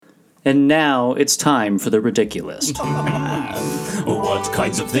And now it's time for the ridiculous. What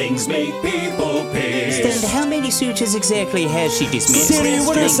kinds of things make people piss? And how many suitors exactly has she dismissed? Siri,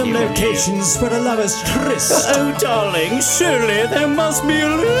 what are some locations for a lover's tryst? Oh, darling, surely there must be a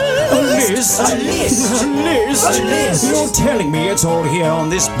list. A list? A list? You're telling me it's all here on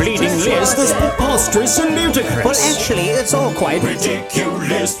this bleeding list? That's preposterous and ludicrous. Well, actually, it's all quite...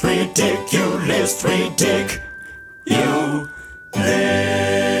 Ridiculous, ridiculous, ridiculous.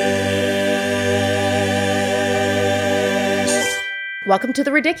 Welcome to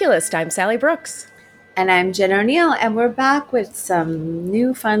The Ridiculous. I'm Sally Brooks. And I'm Jen O'Neill, and we're back with some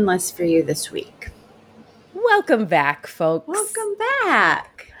new fun lists for you this week. Welcome back, folks. Welcome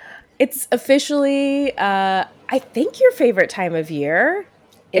back. It's officially, I think, your favorite time of year.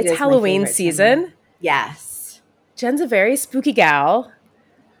 It's Halloween season. Yes. Jen's a very spooky gal.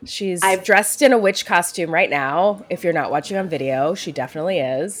 She's dressed in a witch costume right now. If you're not watching on video, she definitely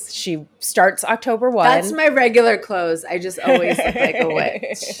is. She starts October 1. That's my regular clothes. I just always look like a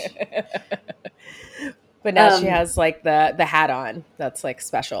witch. But now she has like the hat on. That's like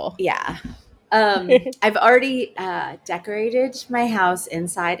special. Yeah. I've already decorated my house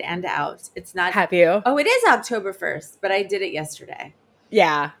inside and out. It's not. Have you? Oh, it is October 1st, but I did it yesterday.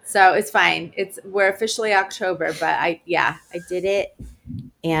 Yeah. So it's fine. We're officially October, but I did it.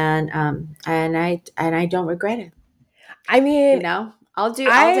 And I don't regret it. I mean, I'll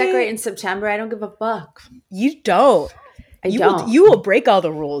decorate in September. I don't give a fuck. You don't. You will break all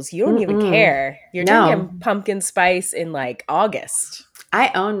the rules. You don't even care. You're drinking pumpkin spice in like August.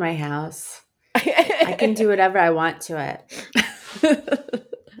 I own my house. I can do whatever I want to it.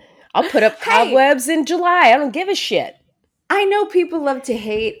 I'll put up cobwebs in July. I don't give a shit. I know people love to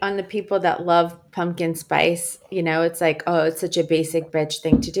hate on the people that love pumpkin spice. It's like, oh, it's such a basic bitch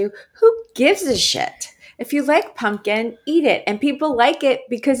thing to do. Who gives a shit? If you like pumpkin, eat it. And people like it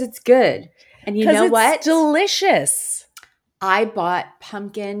because it's good. And you know what? It's delicious. I bought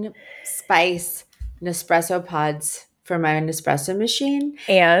pumpkin spice Nespresso pods for my Nespresso machine.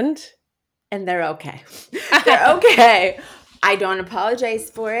 And they're okay. They're okay. I don't apologize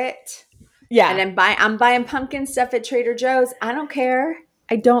for it. Yeah. And I'm buying pumpkin stuff at Trader Joe's. I don't care.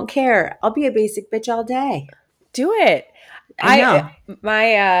 I don't care. I'll be a basic bitch all day. Do it. I know.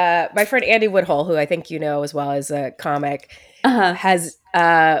 My friend Andy Woodhull, who I think you know as well as a comic, has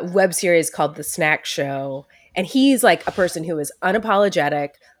a web series called The Snack Show. And he's like a person who is unapologetic,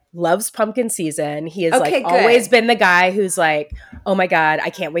 loves pumpkin season. He has always been the guy who's like, oh my God, I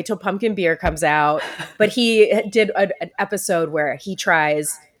can't wait till pumpkin beer comes out. But he did an episode where he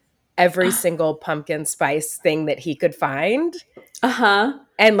tries every single pumpkin spice thing that he could find.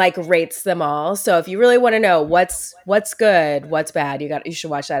 And like rates them all. So if you really want to know what's good, what's bad, you should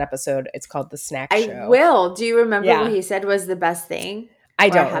watch that episode. It's called The Snack Show. I will. Do you remember what he said was the best thing? I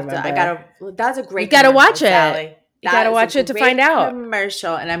don't remember. That's a great. You gotta watch it. Sally. You gotta watch it to find out.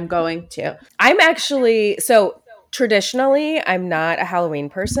 Commercial, and I'm going to. I'm actually traditionally I'm not a Halloween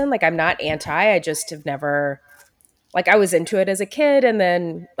person. Like I'm not anti. I just have never. Like I was into it as a kid, and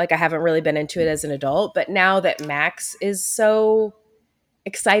then like I haven't really been into it as an adult. But now that Max is so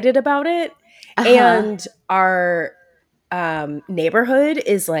excited about it, and our neighborhood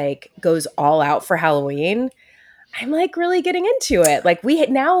is like goes all out for Halloween, I'm like really getting into it. Like we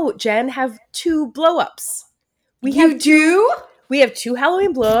now, Jen, have 2 blow-ups. We have 2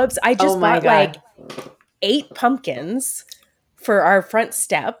 Halloween blow-ups. I just bought like 8 pumpkins for our front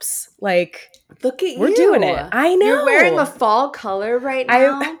steps. Like, look at you. We're doing it. I know. You're wearing a fall color right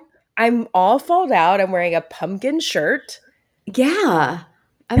now. I'm all falled out. I'm wearing a pumpkin shirt. Yeah.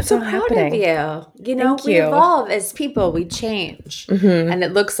 I'm so proud of you. We evolve as people. We change. And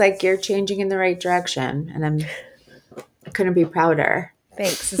it looks like you're changing in the right direction. And I couldn't be prouder.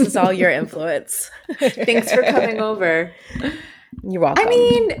 Thanks. This is all your influence. Thanks for coming over. You're welcome. I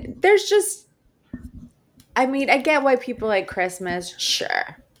mean, I get why people like Christmas.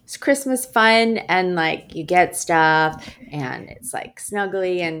 Sure. It's Christmas fun and like you get stuff and it's like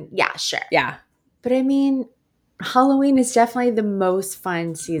snuggly and yeah, sure. Yeah. But I mean, Halloween is definitely the most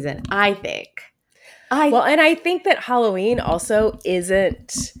fun season, I think. And I think that Halloween also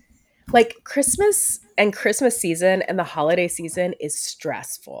isn't like Christmas and Christmas season and the holiday season is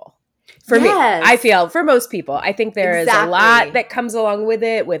stressful. For me, I feel for most people, I think there is a lot that comes along with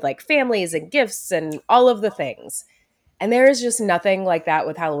it with like families and gifts and all of the things. And there is just nothing like that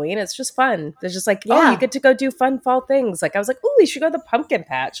with Halloween. It's just fun. There's just like, you get to go do fun fall things. Like I was like, oh, we should go to the pumpkin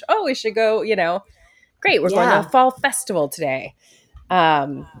patch. Oh, we should go, great. We're going to a fall festival today.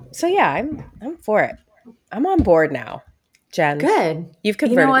 So yeah, I'm for it. I'm on board now. Jen. Good. You've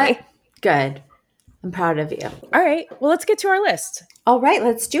converted me. Good. I'm proud of you. All right. Well, let's get to our list. All right,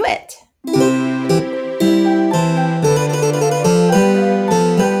 let's do it.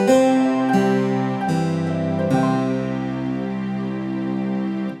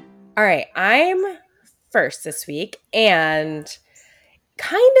 All right. I'm first this week, and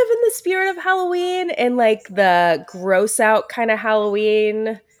kind of in the spirit of Halloween and like the gross out kind of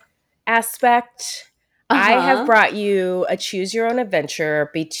Halloween aspect, I have brought you a choose your own adventure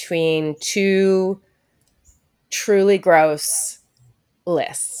between two truly gross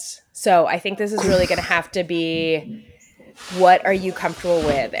lists. So I think this is really going to have to be, what are you comfortable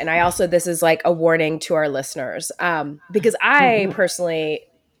with? And this is like a warning to our listeners, because I personally,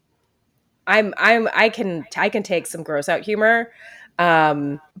 I can take some gross out humor.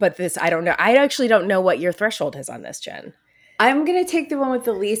 But this, I don't know. I actually don't know what your threshold is on this, Jen. I'm going to take the one with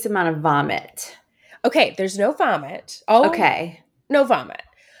the least amount of vomit. Okay, there's no vomit. Oh, okay. No vomit.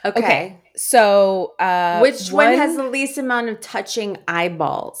 Okay. So, which one has the least amount of touching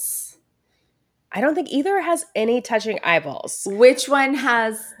eyeballs? I don't think either has any touching eyeballs. Which one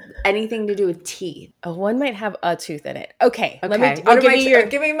has anything to do with teeth? Oh, one might have a tooth in it. Okay.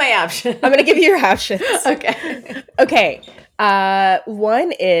 Give me my option. I'm going to give you your options. Okay. Okay.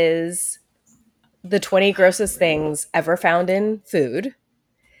 One is the 20 grossest things ever found in food.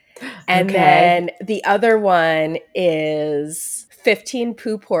 And then the other one is 15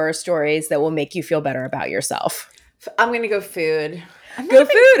 poop horror stories that will make you feel better about yourself. I'm going to go food. Go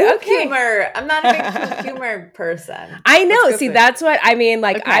food. Okay. Humor. I'm not a big poop humor person. I know. See, that's what I mean.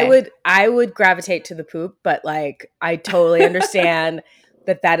 Like, okay. I would gravitate to the poop, but like, I totally understand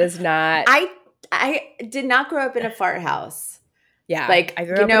that is not. I did not grow up in a fart house. Yeah. Like, I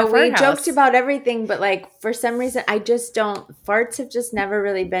grew up in a fart we house. joked about everything, but like, for some reason, I just don't. Farts have just never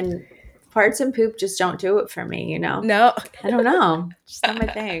really been. Farts and poop just don't do it for me, No. I don't know. It's just not my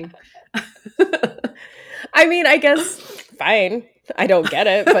thing. I mean, I guess fine. I don't get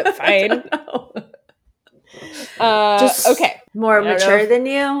it, but fine. Just okay. More mature than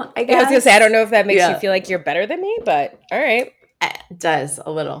you, I guess. I was going to say, I don't know if that makes you feel like you're better than me, but all right. It does, a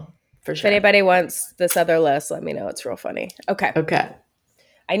little, for sure. If anybody wants this other list, let me know. It's real funny. Okay.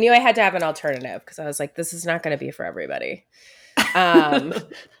 I knew I had to have an alternative because I was like, this is not going to be for everybody.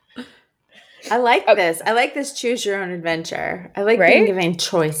 I like this. I like this choose your own adventure. I like being given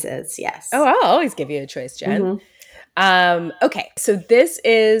choices. Yes. Oh, I'll always give you a choice, Jen. Okay. So this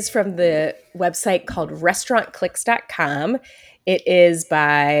is from the website called restaurantclicks.com. It is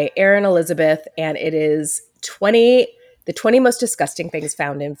by Erin Elizabeth, and it is the 20 most disgusting things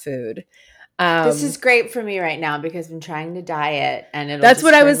found in food. This is great for me right now because I'm trying to diet, and that's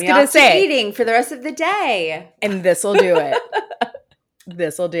what I was going to say. Eating for the rest of the day, and this will do it.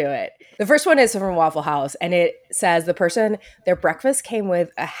 This will do it. The first one is from Waffle House, and it says their breakfast came with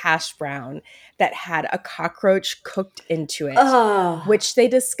a hash brown that had a cockroach cooked into it, which they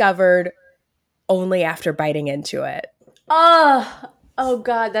discovered only after biting into it. Oh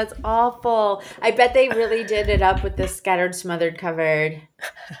God, that's awful. I bet they really did it up with the scattered, smothered, covered,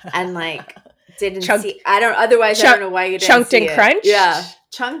 and like didn't see. I don't know why you didn't chunked see and crunched. Yeah,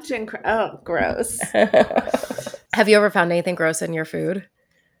 chunked and oh, gross. Have you ever found anything gross in your food?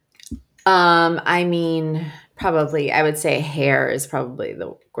 I mean, probably. I would say hair is probably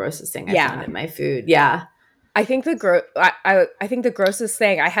the grossest thing I found in my food. Yeah. I think I think the grossest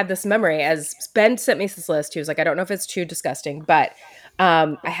thing, I had this memory as Ben sent me this list. He was like, I don't know if it's too disgusting, but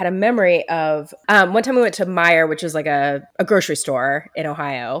I had a memory of one time we went to Meijer, which is like a grocery store in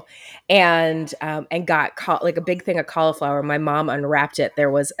Ohio, and got like a big thing of cauliflower. My mom unwrapped it. There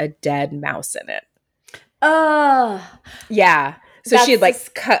was a dead mouse in it. Oh, yeah. So she had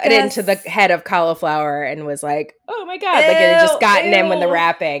like cut into the head of cauliflower and was like, "Oh my God!" Like it had just gotten in when the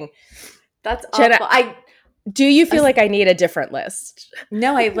wrapping. That's awful. Do you feel like I need a different list?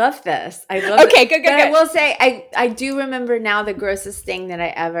 No, I love this. I love it. Good. I will say, I do remember now the grossest thing that I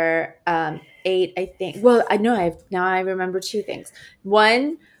ever ate, I think. Well, I remember two things.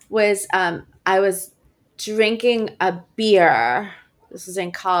 One was I was drinking a beer. This was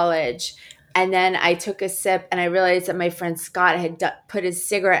in college. And then I took a sip and I realized that my friend Scott had put his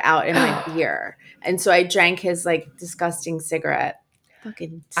cigarette out in my beer. And so I drank his like disgusting cigarette.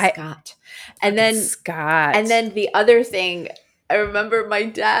 Fucking Scott. And then the other thing, I remember my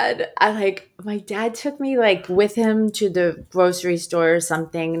dad took me like with him to the grocery store or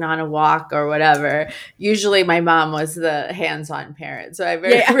something on a walk or whatever. Usually my mom was the hands-on parent. So I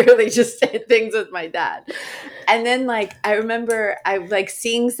really just did things with my dad. And then like, I remember I like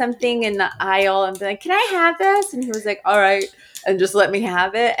seeing something in the aisle and be like, can I have this? And he was like, all right. And just let me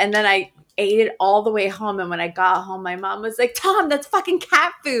have it. And then I ate it all the way home. And when I got home, my mom was like, Tom, that's fucking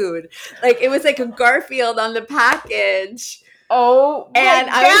cat food. Like, it was like a Garfield on the package. Oh, and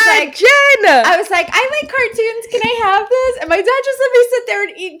I was like, Jen! I was like, I like cartoons. Can I have this? And my dad just let me sit there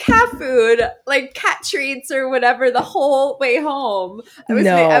and eat cat food, like cat treats or whatever, the whole way home. I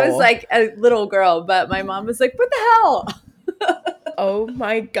was like a little girl, but my mom was like, what the hell? Oh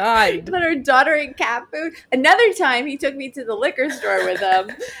my God. Let her daughter eat cat food. Another time he took me to the liquor store with him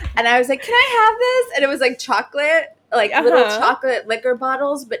and I was like, can I have this? And it was like chocolate, like little chocolate liquor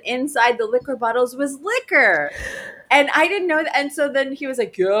bottles, but inside the liquor bottles was liquor. And I didn't know that. And so then he was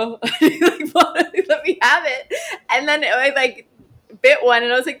like, yeah, let me have it. And then I like bit one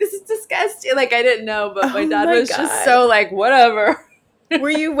and I was like, this is disgusting. Like I didn't know, but my dad was just so like, whatever. Were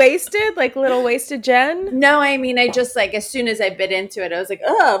you wasted? Like little wasted Jen? No, I mean, I just like, as soon as I bit into it, I was like,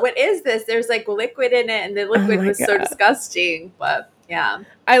 oh, what is this? There's like liquid in it. And the liquid was so disgusting. But yeah.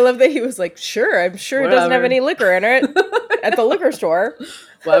 I love that he was like, sure, I'm sure it doesn't have any liquor in it at the liquor store.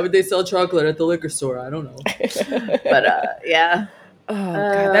 Why would they sell chocolate at the liquor store? I don't know. But yeah. Oh,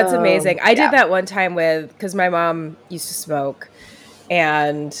 God, that's amazing. I did that one time because my mom used to smoke.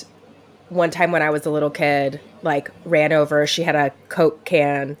 And one time when I was a little kid, like ran over, she had a Coke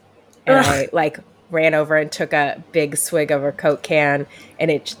can. And I like ran over and took a big swig of her Coke can.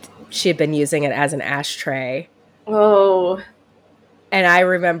 And she had been using it as an ashtray. Oh. And I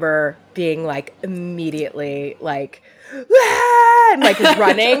remember being like immediately like, ah! And like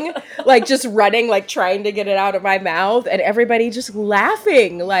running, like just running, like trying to get it out of my mouth, and everybody just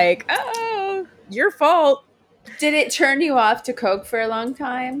laughing, like, oh, your fault. Did it turn you off to Coke for a long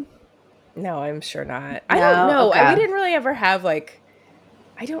time? No, I'm sure not. I don't know. We didn't really ever have like,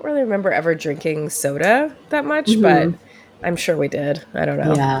 I don't really remember ever drinking soda that much, but I'm sure we did. I don't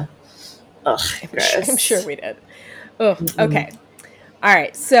know. Yeah. Ugh, I'm sure we did. Oh, okay. All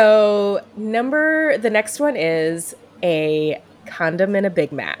right. So the next one is a condom in a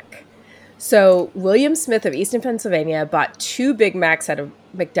Big Mac. So William Smith of Easton, Pennsylvania bought 2 Big Macs at a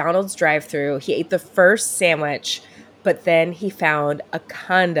McDonald's drive-thru. He ate the first sandwich, but then he found a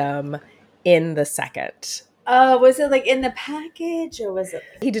condom in the second. Was it like in the package or was it?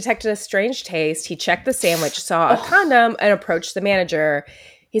 He detected a strange taste. He checked the sandwich, saw a condom, and approached the manager.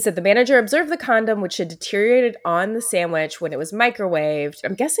 He said the manager observed the condom, which had deteriorated on the sandwich when it was microwaved.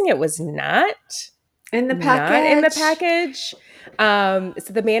 I'm guessing it was not in the package. Not in the package.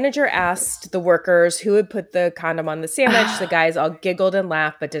 So the manager asked the workers who had put the condom on the sandwich. The guys all giggled and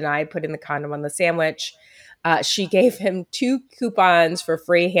laughed, but denied putting the condom on the sandwich. She gave him 2 coupons for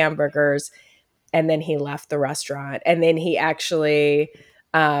free hamburgers, and then he left the restaurant. And then he actually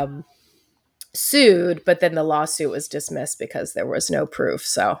sued, but then the lawsuit was dismissed because there was no proof.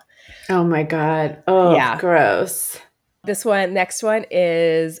 So, oh my God. Oh, yeah. Gross. Next one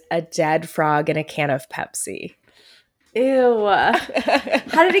is a dead frog in a can of Pepsi. Ew.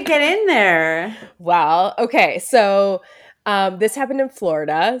 How did it get in there? Well, okay. So this happened in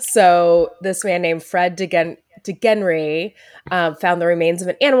Florida. So this man named Fred DeGenry found the remains of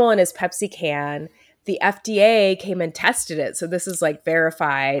an animal in his Pepsi can. The FDA came and tested it. So this is like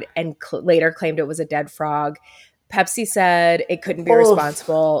verified and later claimed it was a dead frog. Pepsi said it couldn't be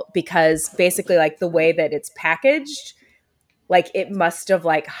responsible because basically like the way that it's packaged, like it must have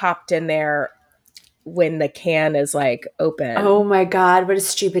like hopped in there when the can is like open. Oh my God, what a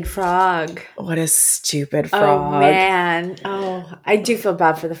stupid frog. What a stupid frog. Oh man. Oh, I do feel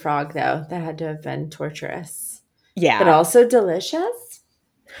bad for the frog though. That had to have been torturous. Yeah. But also delicious.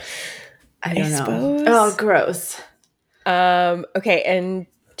 I don't know. Suppose. Oh, gross. Okay, in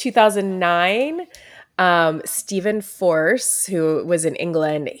 2009, Stephen Force, who was in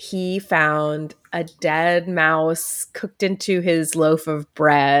England, he found a dead mouse cooked into his loaf of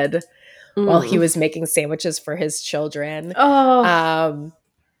bread while he was making sandwiches for his children. Oh.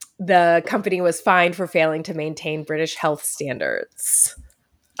 The company was fined for failing to maintain British health standards.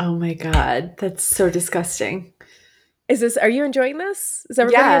 Oh my God, that's so disgusting. Are you enjoying this? Is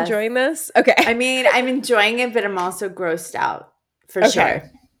everybody enjoying this? Okay. I mean, I'm enjoying it, but I'm also grossed out for sure.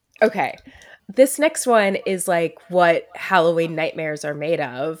 Okay. This next one is like what Halloween nightmares are made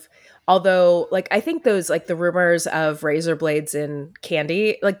of. Although, like, I think those, like, the rumors of razor blades in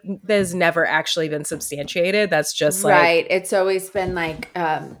candy, like, there's never actually been substantiated. That's just like. Right. It's always been like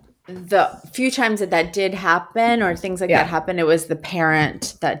the few times that did happen or things like that happened, it was the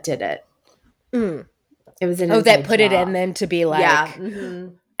parent that did it. It was an that put it in then to be like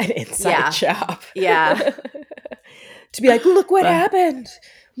an inside job. Yeah. To be like, look what happened.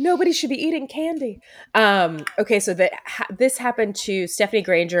 Nobody should be eating candy. Okay, so this happened to Stephanie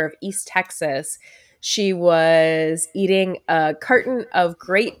Granger of East Texas. She was eating a carton of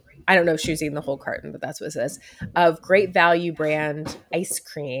Great I don't know if she was eating the whole carton, but that's what it says, of Great Value brand ice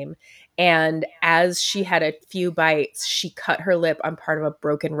cream. And as she had a few bites, she cut her lip on part of a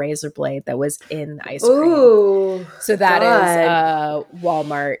broken razor blade that was in the ice cream. Ooh. So that is God. a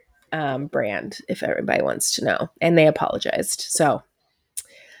Walmart brand, if everybody wants to know. And they apologized. So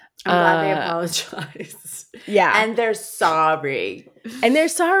I'm glad they apologized. yeah. And they're sorry. And they're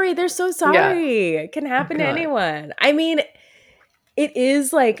sorry. They're so sorry. It can happen to anyone. I mean, it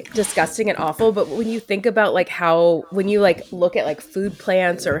is like disgusting and awful, but when you think about like how, when you like look at like food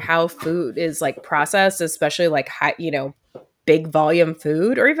plants or how food is like processed, especially like high, you know, big volume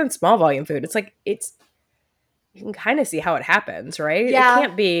food or even small volume food, it's like, you can kind of see how it happens, right? Yeah. It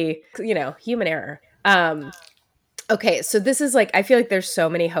can't be, you know, human error. Okay. So this is like, I feel like there's so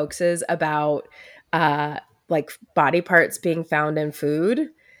many hoaxes about, like body parts being found in food,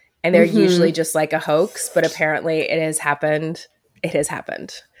 and they're usually just like a hoax, but apparently it has happened. It has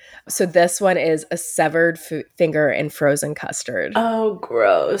happened. So this one is a severed finger in frozen custard. Oh,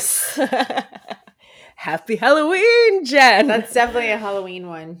 gross. Happy Halloween, Jen. That's definitely a Halloween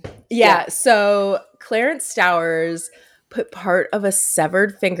one. Yeah. So Clarence Stowers put part of a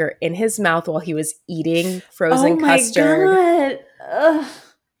severed finger in his mouth while he was eating frozen custard. Oh my God. Ugh.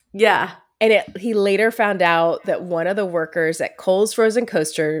 Yeah. And he later found out that one of the workers at Cole's Frozen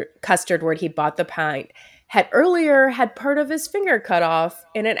Custard, where he bought the pint, had earlier had part of his finger cut off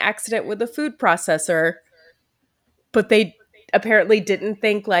in an accident with a food processor. But they apparently didn't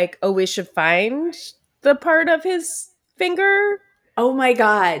think like, oh, we should find the part of his finger. Oh my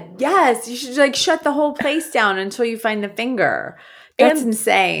God. Yes. You should like shut the whole place down until you find the finger. That's And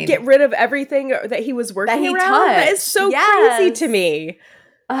insane. Get rid of everything that he was working That he around. That is touched. so Yes. crazy to me.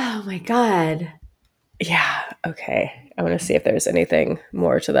 Oh my God. Yeah. Okay. I want to see if there's anything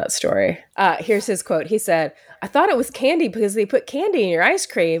more to that story. Here's his quote. He said, "I thought it was candy because they put candy in your ice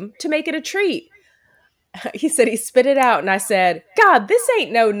cream to make it a treat." He said he spit it out, and I said, "God, this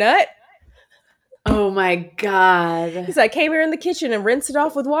ain't no nut." Oh my God. He said, "I came here in the kitchen and rinsed it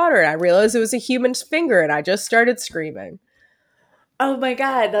off with water, and I realized it was a human's finger, and I just started screaming." Oh my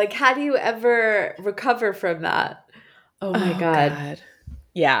God. Like, how do you ever recover from that? Oh my God.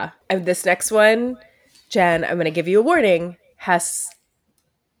 Yeah. And this next one, Jen, I'm going to give you a warning, has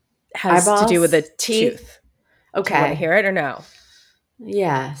Eyeballs? to do with a Teeth? tooth. Do you want to Okay. hear it or no?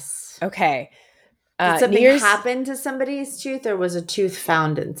 Yes. Okay. Did something New Year's- happen to somebody's tooth, or was a tooth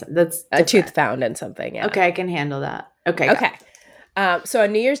found in that's a different? tooth found in something, yeah. Okay, I can handle that. Okay. go. Okay. So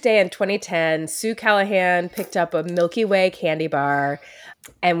on New Year's Day in 2010, Sue Callahan picked up a Milky Way candy bar.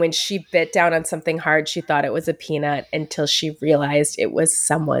 And when she bit down on something hard, she thought it was a peanut until she realized it was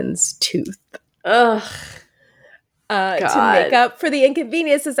someone's tooth. Ugh. To make up for the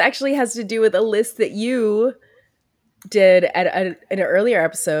inconvenience, this actually has to do with a list that you did in an earlier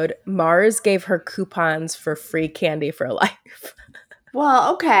episode. Mars gave her coupons for free candy for life.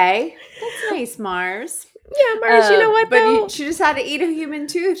 Well, okay. That's nice, Mars. Yeah, Mars, you know what, But though? she just had to eat a human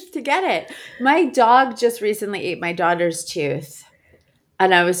tooth to get it. My dog just recently ate my daughter's tooth.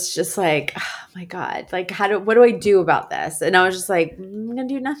 And I was just like, oh my God, like, what do I do about this? And I was just like, I'm going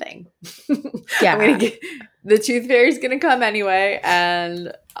to do nothing. Yeah. The tooth fairy's going to come anyway.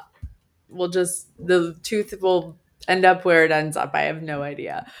 And the tooth will end up where it ends up. I have no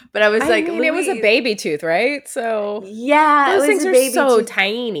idea. But I was like, it was a baby tooth, right? So Yeah. those it was things a are baby so tooth.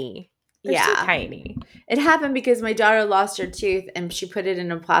 tiny. They're so Yeah. tiny. It happened because my daughter lost her tooth and she put it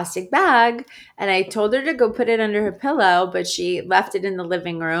in a plastic bag, and I told her to go put it under her pillow, but she left it in the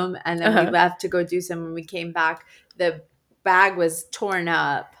living room, and then we left to go do some. When we came back, the bag was torn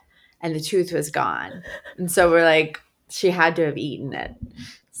up and the tooth was gone. And so we're like, she had to have eaten it.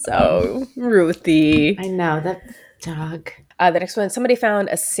 So Ruthie. I know that dog. The next one, somebody found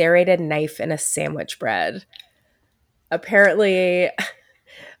a serrated knife in a sandwich bread. Apparently,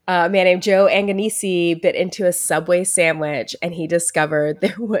 a man named Joe Anganisi bit into a Subway sandwich, and he discovered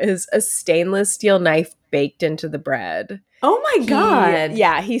there was a stainless steel knife baked into the bread. Oh my God.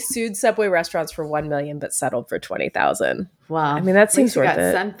 He sued Subway restaurants for $1 million, but settled for $20,000. Wow. I mean, that seems we worth got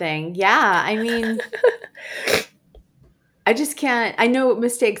it. something. Yeah. I mean, I just can't. I know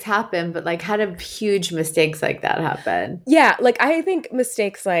mistakes happen, but like, how do huge mistakes like that happen? Yeah, like I think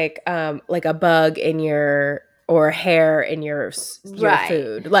mistakes like a bug in your or hair in your Right.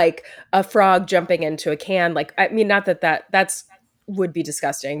 food, like a frog jumping into a can. Like, I mean, not that's would be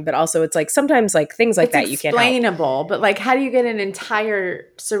disgusting, but also it's like sometimes like things like that you can't help. Explainable, but like, how do you get an entire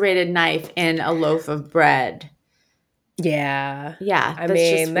serrated knife in a loaf of bread? Yeah. Yeah, I that's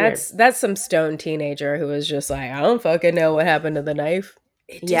mean, just weird. that's some stone teenager who was just like, I don't fucking know what happened to the knife.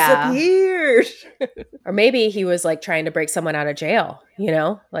 it Yeah. disappeared. Or maybe he was like trying to break someone out of jail, you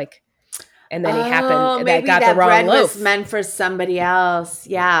know, like, and then he happened that maybe got that the wrong bread loaf. was meant for somebody else.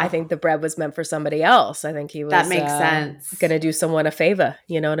 Yeah. I think the bread was meant for somebody else. I think he was that makes sense. gonna do someone a favor.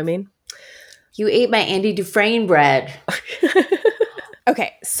 You know what I mean? You ate my Andy Dufresne bread.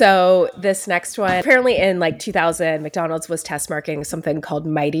 Okay, so this next one, apparently in like 2000, McDonald's was test marking something called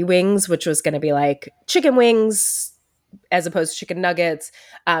Mighty Wings, which was going to be like chicken wings as opposed to chicken nuggets.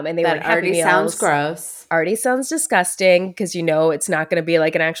 And they were That Happy already Meals. sounds gross. Already sounds disgusting because you know it's not going to be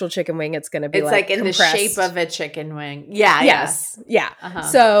like an actual chicken wing. It's going to be It's like in compressed. the shape of a chicken wing. Yeah. Yes. Yeah. Uh-huh.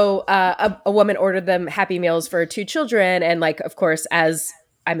 So a woman ordered them Happy Meals for 2 children. And like, of course, I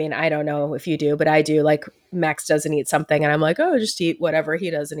don't know if you do, but I do, like Max doesn't eat something and I'm like, oh, just eat whatever he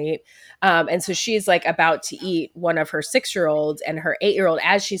doesn't eat. And so she's like about to eat one of her 6-year-olds, and her 8-year-old,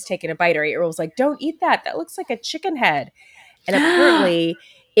 as she's taking a bite, her 8-year-old's like, don't eat that. That looks like a chicken head. And apparently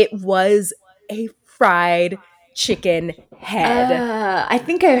it was a fried chicken head. I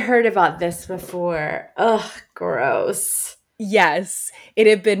think I heard about this before. Ugh, gross. Yes, it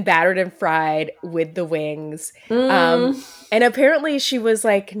had been battered and fried with the wings. And apparently she was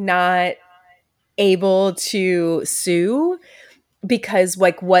like not able to sue because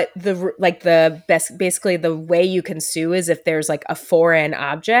like basically the way you can sue is if there's like a foreign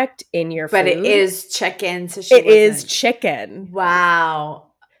object in your food. But it is chicken, so it is chicken.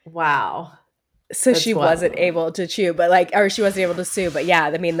 Wow. So That's she wild. wasn't able to chew, but like, or she wasn't able to sue. But yeah,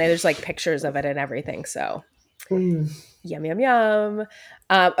 I mean, there's like pictures of it and everything. So yum, yum, yum.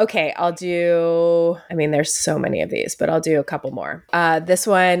 Okay, I'll do, there's so many of these, but I'll do a couple more. This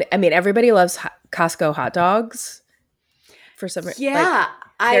one, everybody loves Costco hot dogs for some reason. Yeah.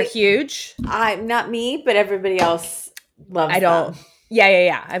 They're huge. Not me, but everybody else loves them.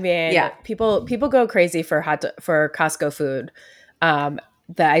 Yeah. People go crazy for Costco food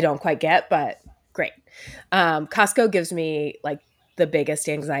that I don't quite get, but great. Costco gives me like the biggest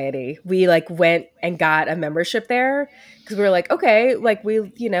anxiety. We like went and got a membership there because we were like, okay, like we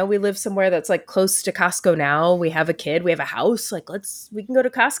live somewhere that's like close to Costco now. We have a kid, we have a house, like we can go to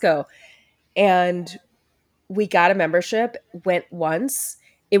Costco. And we got a membership, went once.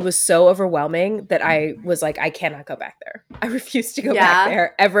 It was so overwhelming that I was like, I cannot go back there. I refuse to go back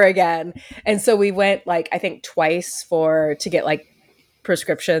there ever again. And so we went like, I think twice to get like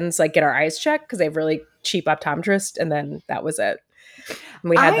prescriptions, like get our eyes checked because they have really cheap optometrists. And then that was it. And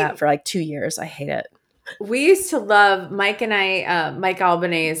we had that for like 2 years. I hate it. We used to love Mike and I. Mike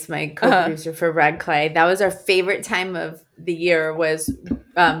Albanese, my co-producer for Red Clay. That was our favorite time of the year. Was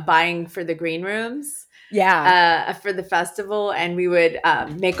buying for the green rooms. Yeah. For the festival, and we would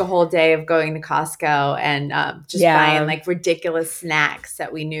make a whole day of going to Costco and just buying like ridiculous snacks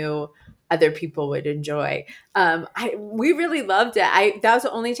that we knew other people would enjoy. We really loved it. That was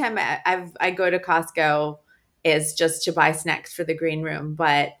the only time I go to Costco is just to buy snacks for the green room.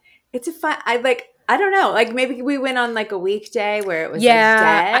 But it's a fun. I don't know. Like maybe we went on like a weekday where it was like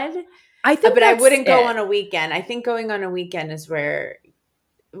dead. I think, but I wouldn't go on a weekend. I think going on a weekend is where,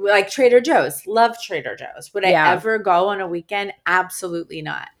 like Trader Joe's. Love Trader Joe's. Would I ever go on a weekend? Absolutely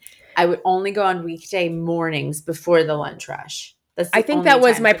not. I would only go on weekday mornings before the lunch rush. I think that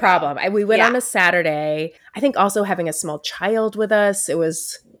was my problem. We went on a Saturday. I think also having a small child with us,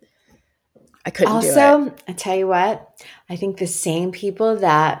 I couldn't do it. Also, I tell you what, I think the same people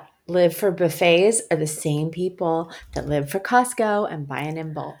that live for buffets are the same people that live for Costco and buying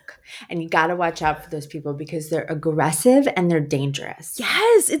in bulk. And you got to watch out for those people because they're aggressive and they're dangerous.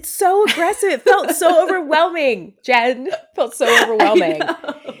 Yes, it's so aggressive. It felt so overwhelming, Jen. It felt so overwhelming.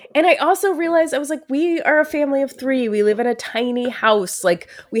 And I also realized, I was like, we are a family of 3. We live in a tiny house. Like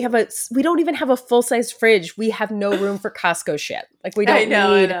we don't even have a full-size fridge. We have no room for Costco shit. Like we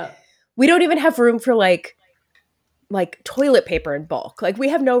don't we don't even have room for like toilet paper in bulk. Like we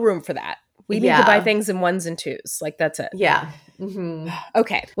have no room for that. We need to buy things in 1s and 2s. Like that's it. Yeah. Mm-hmm.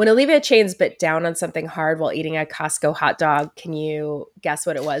 Okay. When Olivia Chains bit down on something hard while eating a Costco hot dog, can you guess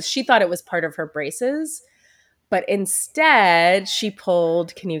what it was? She thought it was part of her braces, but instead she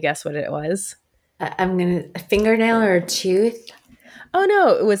pulled, can you guess what it was? A fingernail or a tooth? Oh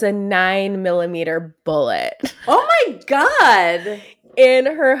no, it was a 9mm bullet. Oh my God. In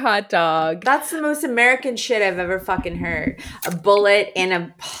her hot dog. That's the most American shit I've ever fucking heard. A bullet in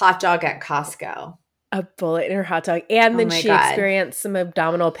a hot dog at Costco. A bullet in her hot dog. And then she experienced some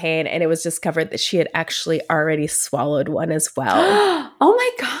abdominal pain, and it was discovered that she had actually already swallowed one as well. Oh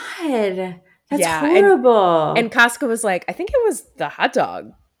my God. That's horrible. And Costco was like, I think it was the hot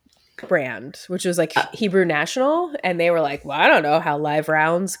dog brand, which was like Hebrew National. And they were like, well, I don't know how live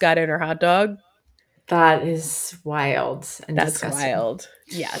rounds got in her hot dog. That is wild. And that's disgusting. wild.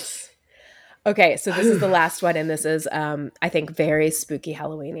 Yes. Okay, so this is the last one, and this is, I think, very spooky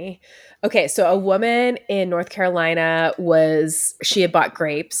Halloween-y. Okay, so a woman in North Carolina she had bought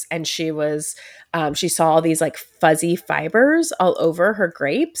grapes, and she saw all these like fuzzy fibers all over her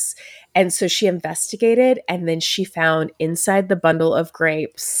grapes, and so she investigated, and then she found inside the bundle of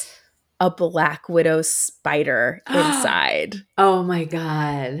grapes a black widow spider inside. Oh my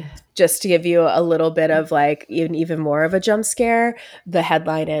God. Just to give you a little bit of like even more of a jump scare, the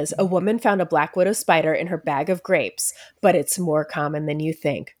headline is, "A woman found a black widow spider in her bag of grapes, but it's more common than you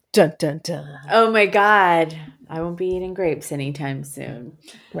think." Dun, dun, dun. Oh my God. I won't be eating grapes anytime soon.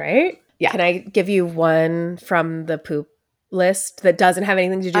 Right? Yeah. Can I give you one from the poop list that doesn't have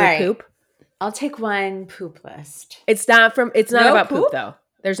anything to do All with right. poop? I'll take one poop list. It's not No about poop poop? though.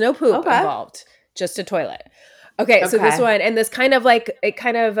 There's no poop Okay. involved. Just a toilet. Okay, so this Okay. one, and this kind of like it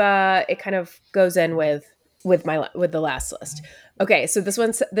kind of goes in with the last list. Okay, so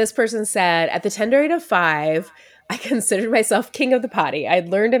this person said, at the tender age of 5, I considered myself king of the potty. I'd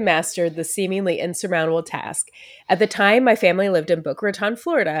learned and mastered the seemingly insurmountable task. At the time, my family lived in Boca Raton,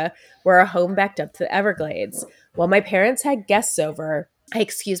 Florida, where our home backed up to the Everglades. While my parents had guests over, I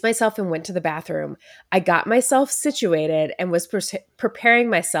excused myself and went to the bathroom. I got myself situated and was preparing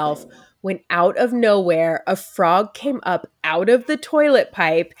myself when out of nowhere, a frog came up out of the toilet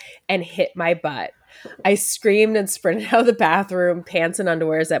pipe and hit my butt. I screamed and sprinted out of the bathroom, pants and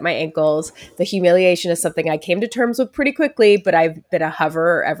underwears at my ankles. The humiliation is something I came to terms with pretty quickly, but I've been a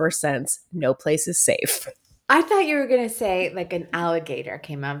hoverer ever since. No place is safe. I thought you were going to say like an alligator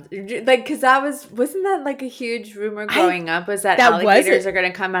came out. Like, because wasn't that like a huge rumor growing up? Was that alligators are going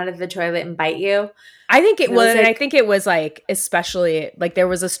to come out of the toilet and bite you? I think it was, and like, I think it was like, especially like there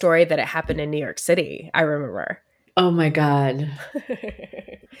was a story that it happened in New York City. I remember. Oh my God.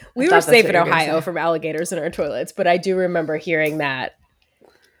 We were safe in Ohio from alligators in our toilets, but I do remember hearing that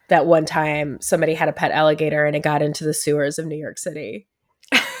one time somebody had a pet alligator and it got into the sewers of New York City.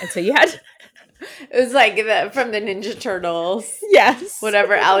 And so you had... It was like from the Ninja Turtles. Yes.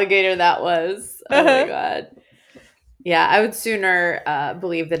 Whatever alligator that was. Oh my God. Yeah, I would sooner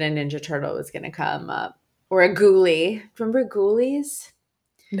believe that a Ninja Turtle was going to come up. Or a ghoulie. Remember ghoulies?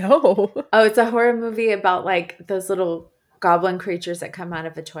 No. Oh, it's a horror movie about like those little goblin creatures that come out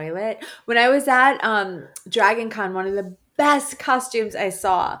of a toilet. When I was at Dragon Con, one of the best costumes I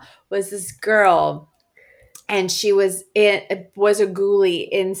saw was this girl, and she was a ghoulie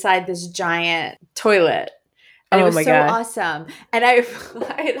inside this giant toilet. And it was so awesome. And I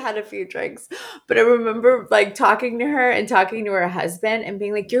had a few drinks, but I remember like talking to her and talking to her husband and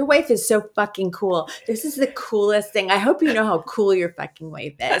being like, your wife is so fucking cool. This is the coolest thing. I hope you know how cool your fucking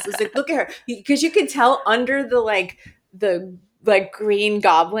wife is. I was like, look at her. Because you could tell under the green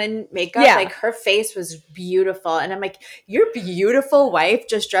goblin makeup, like her face was beautiful. And I'm like, your beautiful wife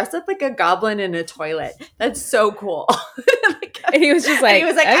just dressed up like a goblin in a toilet. That's so cool. And he was just like,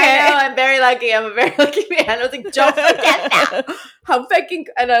 okay. I know, I'm very lucky. I'm a very lucky man. I was like, don't forget that. How fucking,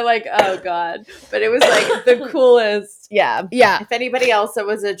 and I'm like, oh God. But it was like the coolest. Yeah. Yeah. If anybody else that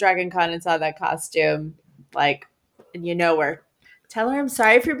was at Dragon Con and saw that costume, like, and you know her, tell her I'm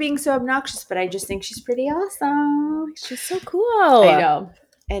sorry for being so obnoxious, but I just think she's pretty awesome. She's so cool. I know.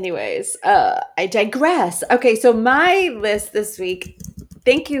 Anyways, I digress. Okay, so my list this week,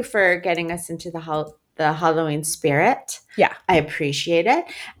 thank you for getting us into the Halloween spirit. Yeah. I appreciate it.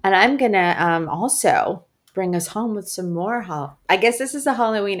 And I'm going to also bring us home with some more. I guess this is a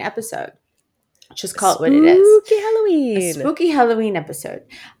Halloween episode. Just call it what it is. Spooky Halloween. A spooky Halloween episode.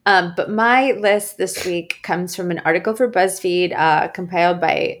 But my list this week comes from an article for BuzzFeed compiled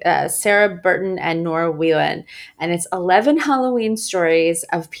by Sarah Burton and Nora Whelan. And it's 11 Halloween stories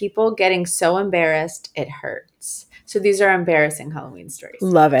of people getting so embarrassed it hurts. So these are embarrassing Halloween stories.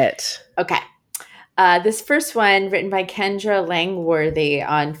 Love it. Okay. This first one, written by Kendra Langworthy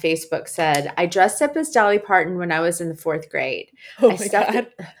on Facebook, said, I dressed up as Dolly Parton when I was in the 4th grade. Oh my God.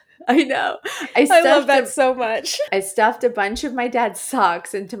 I know. I love that so much. I stuffed a bunch of my dad's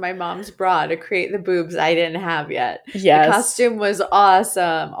socks into my mom's bra to create the boobs I didn't have yet. Yes. The costume was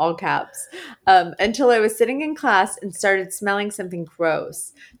awesome, all caps, until I was sitting in class and started smelling something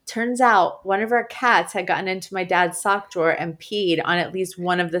gross. Turns out one of our cats had gotten into my dad's sock drawer and peed on at least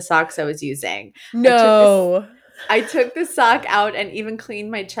one of the socks I was using. No. I took the sock out and even cleaned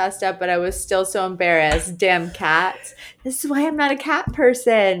my chest up, but I was still so embarrassed. Damn cats. This is why I'm not a cat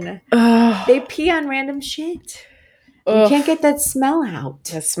person. Ugh. They pee on random shit. Ugh. You can't get that smell out.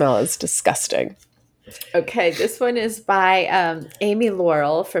 The smell is disgusting. Okay, this one is by Amy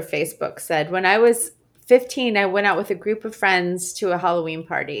Laurel for Facebook. Said, when I was 15, I went out with a group of friends to a Halloween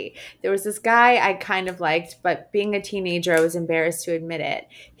party. There was this guy I kind of liked, but being a teenager, I was embarrassed to admit it.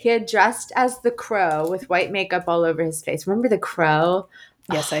 He had dressed as the Crow with white makeup all over his face. Remember the Crow?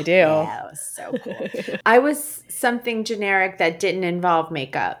 Yes, I do. Yeah, it was so cool. I was something generic that didn't involve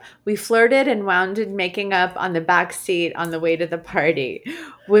makeup. We flirted and wound in making up on the back seat on the way to the party.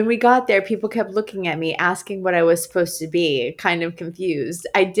 When we got there, people kept looking at me, asking what I was supposed to be, kind of confused.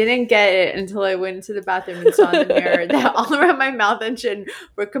 I didn't get it until I went into the bathroom and saw in the mirror that all around my mouth and chin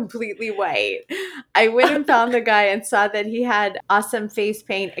were completely white. I went and found the guy and saw that he had awesome face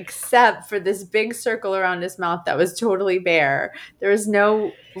paint, except for this big circle around his mouth that was totally bare. There was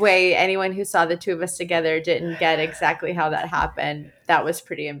no way anyone who saw the two of us together didn't get exactly how that happened. That was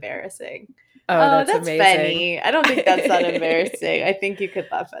pretty embarrassing. Oh, that's amazing. Funny. I don't think that's that embarrassing. I think you could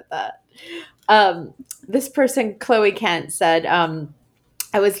laugh at that. This person, Chloe Kent, said,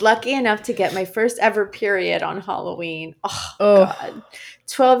 I was lucky enough to get my first ever period on Halloween. Oh. God.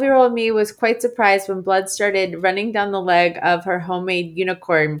 12-year-old me was quite surprised when blood started running down the leg of her homemade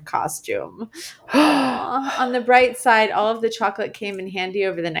unicorn costume. On the bright side, all of the chocolate came in handy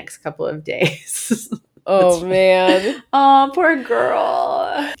over the next couple of days. Oh, man. Oh, poor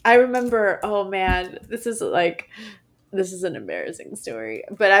girl. I remember, oh, man, this is an embarrassing story.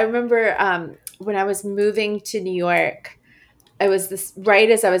 But I remember when I was moving to New York, I was right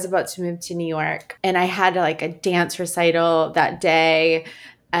as I was about to move to New York, and I had like a dance recital that day.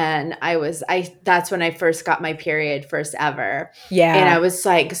 And that's when I first got my period, first ever. Yeah. And I was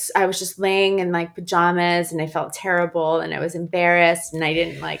just laying in like pajamas and I felt terrible and I was embarrassed and I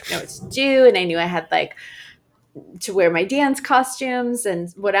didn't like know what to do. And I knew I had like to wear my dance costumes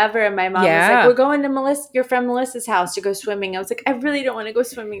and whatever. And my mom was like, we're going to your friend Melissa's house to go swimming. I was like, I really don't want to go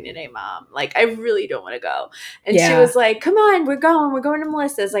swimming today, Mom. Like, I really don't want to go. And she was like, come on, we're going to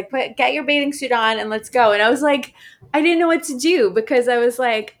Melissa's. Like, get your bathing suit on and let's go. And I was like, I didn't know what to do because I was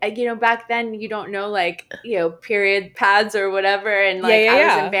like, back then you don't know like, period pads or whatever. And like,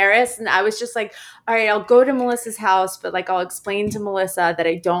 I was embarrassed and I was just like, all right, I'll go to Melissa's house, but like I'll explain to Melissa that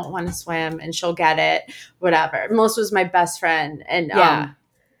I don't want to swim and she'll get it, whatever. Melissa was my best friend and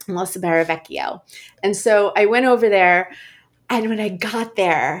Melissa Baravecchio. And so I went over there and when I got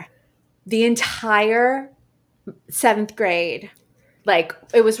there, the entire 7th grade, like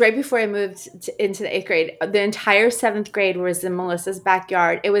it was right before I moved into the 8th grade, the entire 7th grade was in Melissa's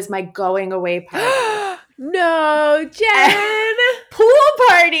backyard. It was my going away party. No, Jen! Pool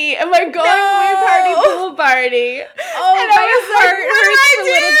party! Am I going away party? Pool party! Oh, and my heart hurts for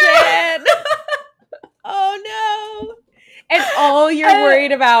little Jen. Oh no! And all you're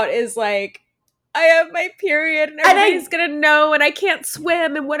worried about is like, I have my period and everybody's gonna know and I can't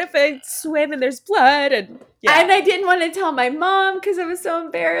swim and what if I swim and there's blood and I didn't want to tell my mom because I was so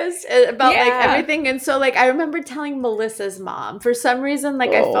embarrassed about like everything. And so like I remember telling Melissa's mom. For some reason,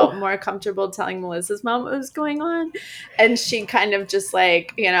 like I felt more comfortable telling Melissa's mom what was going on. And she kind of just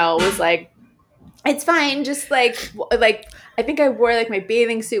like, was like, it's fine. Just like I think I wore like my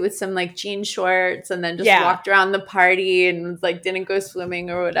bathing suit with some like jean shorts and then just walked around the party and like didn't go swimming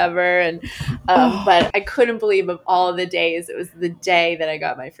or whatever. And but I couldn't believe of all of the days, it was the day that I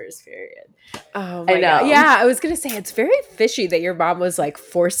got my first period. Oh my God. Yeah, I was gonna say it's very fishy that your mom was like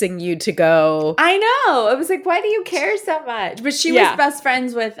forcing you to go. I know. I was like, why do you care so much? But she was best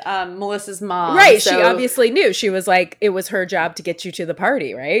friends with Melissa's mom. Right. So. She obviously knew. She was like, it was her job to get you to the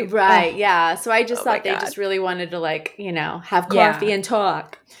party, right? Right. Yeah. So I just thought they just really wanted to like, have coffee and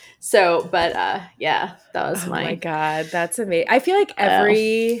talk. So, but that was Oh my God. That's amazing. I feel like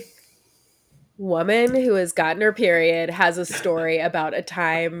every woman who has gotten her period has a story about a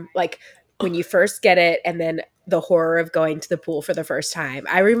time like when you first get it and then the horror of going to the pool for the first time.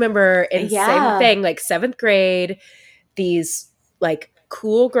 I remember in same thing, like 7th grade, these like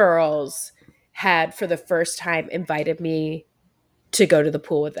cool girls had for the first time invited me to go to the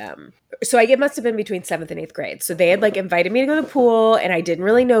pool with them. So it must have been between 7th and 8th grade. So they had like invited me to go to the pool and I didn't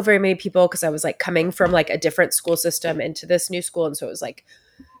really know very many people because I was like coming from like a different school system into this new school. And so it was like,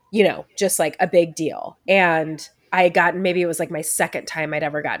 just like a big deal. And I had gotten, maybe it was like my second time I'd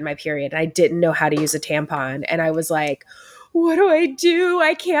ever gotten my period and I didn't know how to use a tampon. And I was like, what do I do?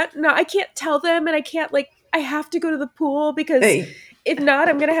 I can't tell them and I have to go to the pool because if not,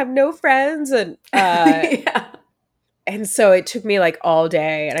 I'm going to have no friends. And, and so it took me like all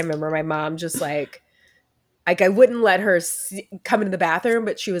day. And I remember my mom just like I wouldn't let her come into the bathroom,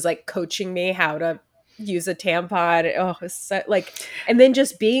 but she was like coaching me how to use a tampon. Oh, it was so, like, and then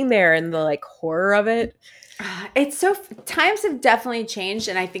just being there and the like horror of it. It's so times have definitely changed,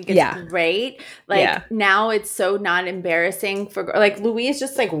 and I think it's great. Like now, it's so not embarrassing for like Louise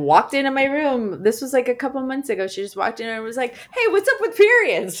just like walked into my room. This was like a couple months ago. She just walked in and was like, "Hey, what's up with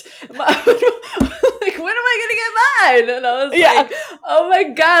periods?" Like, when am I gonna get mine? And I was like, "Oh my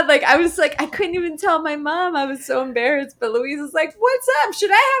god!" Like I was like, I couldn't even tell my mom. I was so embarrassed. But Louise was like, "What's up?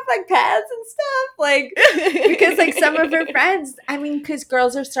 Should I have like pads and stuff?" Like because like some of her friends, I mean, because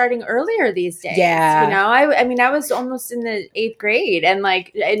girls are starting earlier these days. Yeah, you know, I mean, I was almost in the 8th grade, and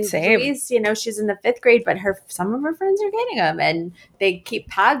like, and Louise, you know, she's in the 5th grade, but some of her friends are getting them, and they keep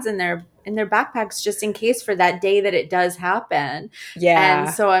pads in their backpacks just in case for that day that it does happen. Yeah,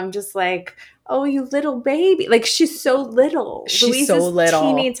 and so I'm just like, oh, you little baby, like she's so little. She's Louise so is little,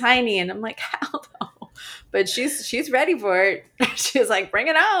 teeny tiny, and I'm like, how though? But she's ready for it. She's like, bring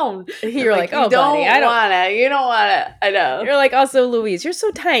it on. You're like, oh, buddy, I don't wanna. You don't wanna. I know. You're like, also, Louise, you're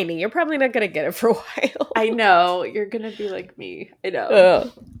so tiny. You're probably not gonna get it for a while. I know. You're gonna be like me. I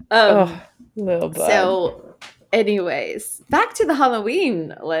know. Little bud. So, anyways, back to the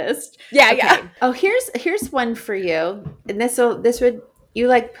Halloween list. Yeah, okay. yeah. Oh, here's one for you, and this would you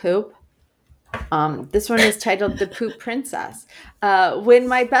like poop? This one is titled The Poop Princess. When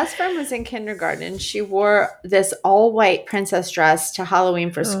my best friend was in kindergarten, she wore this all-white princess dress to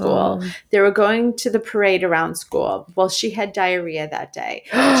Halloween for school. They were going to the parade around school. Well, she had diarrhea that day.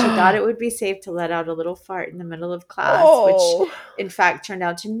 She thought it would be safe to let out a little fart in the middle of class, which in fact turned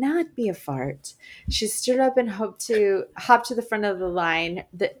out to not be a fart. She stood up and hopped to the front of the line.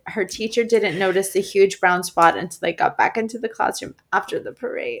 Her teacher didn't notice the huge brown spot until they got back into the classroom after the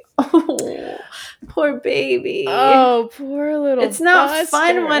parade. Oh, poor baby. Oh, poor little It's not Buster.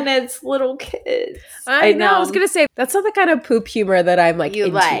 fun when it's little kids. I know. I was going to say, that's not the kind of poop humor that I'm like you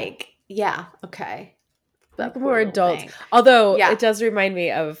into. like. Yeah, okay. Like more adult. Although it does remind me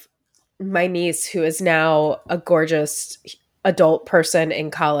of my niece, who is now a gorgeous adult person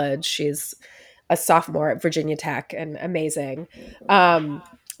in college. She's a sophomore at Virginia Tech and amazing.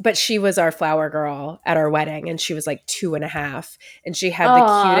 But she was our flower girl at our wedding, and she was like 2.5, and she had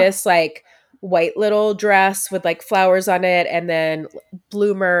the cutest like white little dress with like flowers on it and then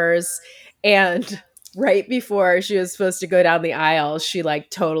bloomers. And right before she was supposed to go down the aisle, she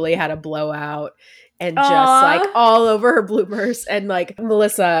like totally had a blowout and just like all over her bloomers. And like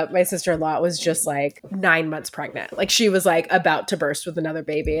Melissa, my sister-in-law, was just like 9 months pregnant. Like she was like about to burst with another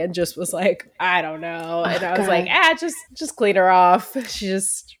baby and just was like, I don't know. And I was like, just clean her off.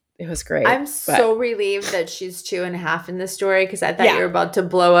 It was great. I'm so relieved that she's 2.5 in this story, because I thought you were about to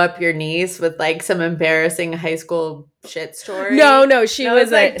blow up your niece with like some embarrassing high school shit story. No, she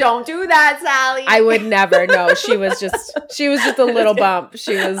was like, don't do that, Sally. I would never. No, she was just a little bump.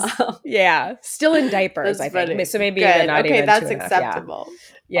 She was, still in diapers, That's I think. funny. So maybe Good. even not even that's 2.5, acceptable.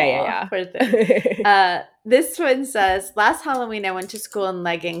 Yeah. Poor thing. This one says, last Halloween I went to school in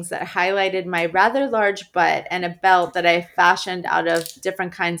leggings that highlighted my rather large butt and a belt that I fashioned out of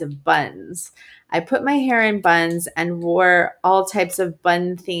different kinds of buns. I put my hair in buns and wore all types of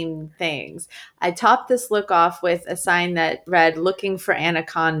bun-themed things. I topped this look off with a sign that read, "Looking for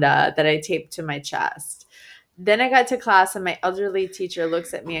Anaconda," that I taped to my chest. Then I got to class and my elderly teacher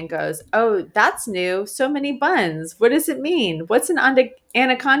looks at me and goes, "Oh, that's new. So many buns. What does it mean? What's an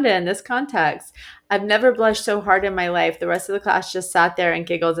anaconda in this context?" I've never blushed so hard in my life. The rest of the class just sat there and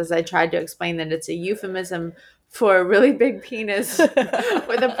giggled as I tried to explain that it's a euphemism for a really big penis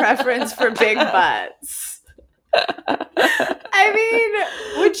with a preference for big butts. I mean,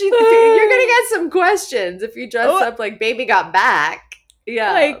 you're going to get some questions if you dress up like Baby Got Back.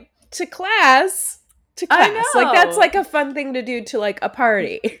 Yeah. Like to class. I know. Like that's like a fun thing to do to like a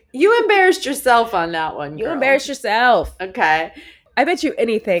party. You embarrassed yourself on that one, girl. You embarrassed yourself. Okay. I bet you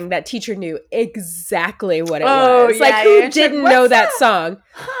anything that teacher knew exactly what it was. Yeah, like who didn't know that song?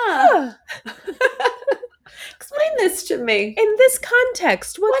 Huh. Explain this to me. In this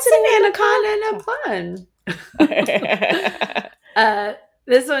context, what's an anaconda in a bun?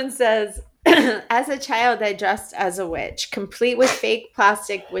 This one says, as a child, I dressed as a witch, complete with fake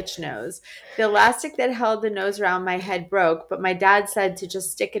plastic witch nose. The elastic that held the nose around my head broke, but my dad said to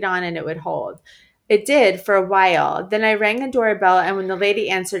just stick it on and it would hold. It did for a while. Then I rang a doorbell, and when the lady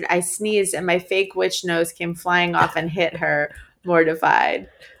answered, I sneezed and my fake witch nose came flying off and hit her, mortified.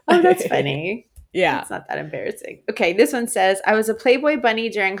 Oh, that's funny. Yeah. It's not that embarrassing. Okay, this one says, I was a Playboy bunny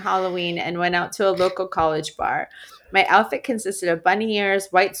during Halloween and went out to a local college bar. My outfit consisted of bunny ears,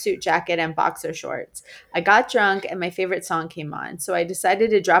 white suit jacket, and boxer shorts. I got drunk and my favorite song came on, so I decided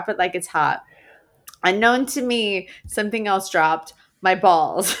to drop it like it's hot. Unknown to me, something else dropped. My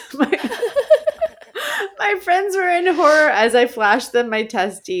balls. My friends were in horror as I flashed them my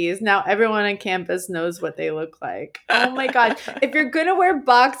testes. Now everyone on campus knows what they look like. Oh my God. If you're going to wear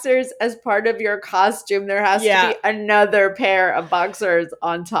boxers as part of your costume, there has to be another pair of boxers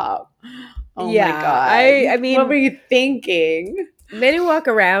on top. Oh my God. I mean, what were you thinking? Men who walk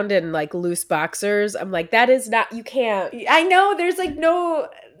around in like loose boxers, I'm like, that is not, you can't. I know there's like no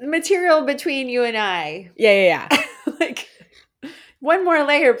material between you and I. Yeah. Like, one more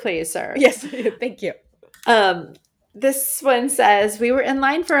layer, please, sir. Yes, thank you. This one says, we were in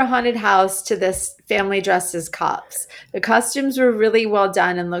line for a haunted house to this family dressed as cops. The costumes were really well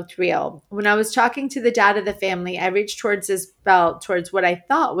done and looked real. When I was talking to the dad of the family, I reached towards his belt, towards what I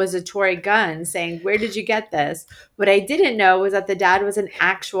thought was a toy gun, saying, where did you get this? What I didn't know was that the dad was an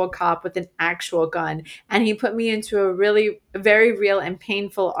actual cop with an actual gun, and he put me into a really very real and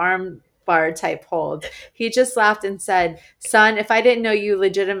painful arm bar type hold. He just laughed and said, son, if I didn't know you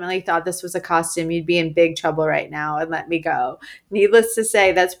legitimately thought this was a costume, you'd be in big trouble right now, and let me go. Needless to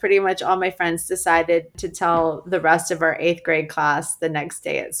say, that's pretty much all my friends decided to tell the rest of our 8th grade class the next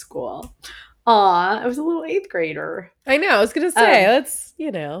day at school. Aw, I was a little 8th grader. I know. I was going to say, that's,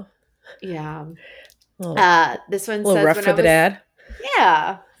 Yeah. This one a little says, rough for the dad.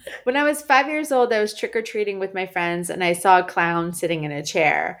 Yeah. When I was 5 years old, I was trick-or-treating with my friends, and I saw a clown sitting in a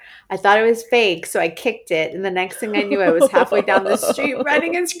chair. I thought it was fake, so I kicked it, and the next thing I knew, I was halfway down the street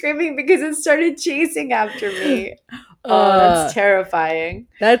running and screaming because it started chasing after me. Oh, that's terrifying.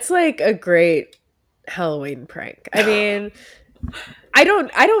 That's like a great Halloween prank. I mean, I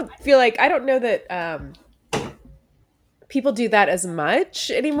don't feel like, I don't know that people do that as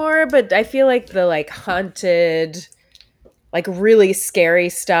much anymore, but I feel like the like haunted, like really scary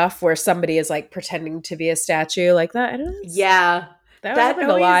stuff where somebody is like pretending to be a statue like that. I don't know. Yeah. That happened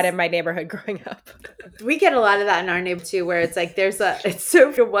a lot in my neighborhood growing up. We get a lot of that in our neighborhood too, where it's like it's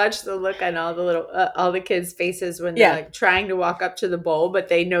so to watch the look on all the little all the kids' faces when they're like trying to walk up to the bowl, but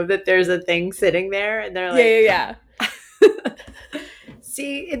they know that there's a thing sitting there, and they're like, yeah.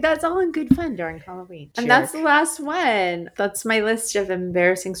 See, that's all in good fun during Halloween. And that's the last one. That's my list of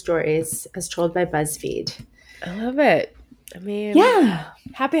embarrassing stories as told by BuzzFeed. I love it. I mean,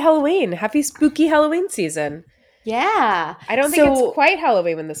 happy Halloween. Happy spooky Halloween season. Yeah. I don't think it's quite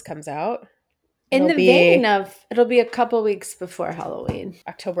Halloween when this comes out. It'll be a couple weeks before Halloween.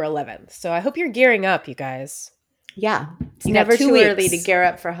 October 11th. So I hope you're gearing up, you guys. Yeah. It's never too early to gear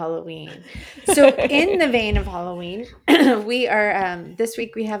up for Halloween. So in the vein of Halloween, we are, this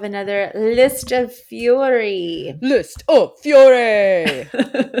week we have another List of Fury. List of Fury.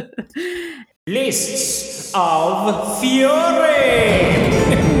 Lists of Fury.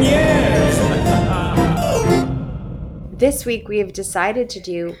 Yes. This week we have decided to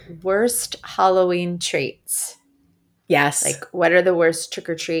do worst Halloween treats. Yes. Like, what are the worst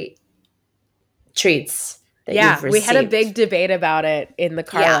trick-or-treat treats that you've received? We had a big debate about it in the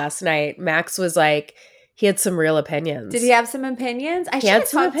car last night. Max was like, he had some real opinions. Did he have some opinions? I should have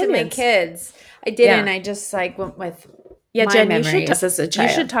talked to my kids. I didn't. I just like went with my Jen, memories as a child.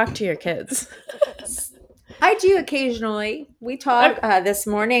 You should talk to your kids. I do occasionally. We talk. This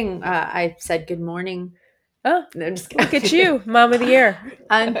morning, I said good morning. Oh, no, I'm just kidding. Look at you, Mom of the Year.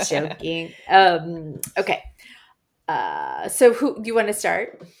 I'm joking. Okay. So who do you want to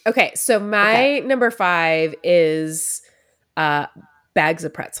start? Okay, so my number 5 is bags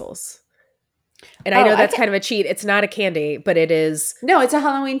of pretzels. And I know that's kind of a cheat. It's not a candy, but it is. No, it's a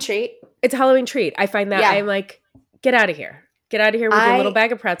Halloween treat. It's a Halloween treat. I find that I'm like, get out of here. Get out of here with your little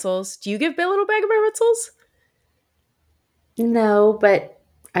bag of pretzels. Do you give Bill a little bag of pretzels? No, but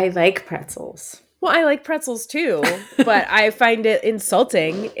I like pretzels. Well, I like pretzels too, but I find it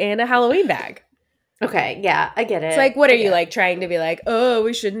insulting in a Halloween bag. Okay, yeah, I get it. It's like, what are you like trying to be like, oh,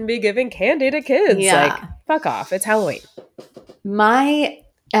 we shouldn't be giving candy to kids? Yeah. Like, fuck off. It's Halloween. My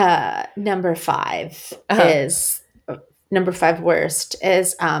number 5 is number 5 worst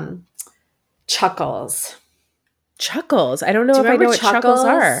is Chuckles. Chuckles. I don't know if I know what Chuckles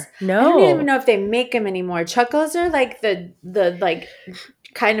are. No. I don't even know if they make them anymore. Chuckles are like the like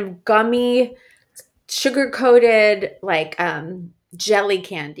kind of gummy, sugar-coated like jelly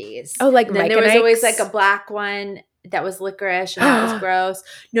candies. Oh, like and then Mike there was and always Ike's? like a black one that was licorice and that was gross.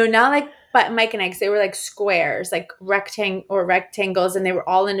 No, not like but Mike and Ike's. They were like squares, like rectangles, and they were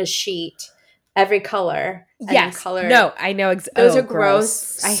all in a sheet, every color. Yes. No, I know. Those are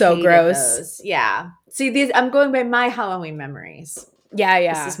gross. I so hated gross. those. Yeah. See, these. I'm going by my Halloween memories.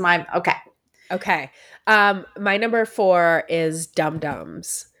 Yeah. This is my Okay. My number 4 is Dum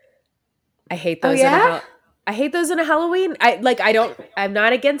Dums. I hate those. Oh, yeah? I hate those in a Halloween. I'm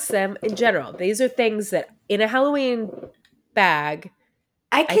not against them in general. These are things that in a Halloween bag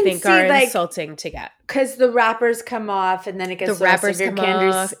I can think see are like insulting to get. because the wrappers come off and then it gets The wrappers your come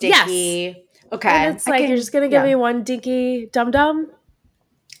candy's off. sticky. Okay. And it's like, you're just going to give me one dinky dum-dum?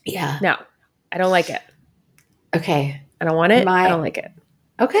 Yeah. No, I don't like it. Okay. I don't want it. I don't like it.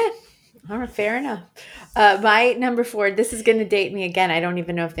 Okay. All right, fair enough. My number 4, this is going to date me again. I don't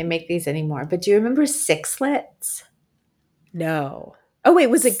even know if they make these anymore. But do you remember Sixlets? No. Oh, wait,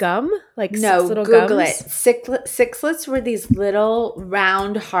 was it gum? Like No, six little Google gums? it. Sixlets were these little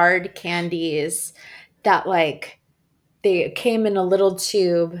round hard candies that like they came in a little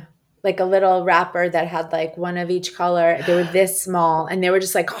tube, like a little wrapper that had like one of each color. They were this small and they were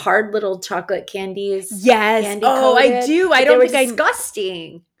just like hard little chocolate candies. Yes. Candy Oh, I coated, do. but I they don't were think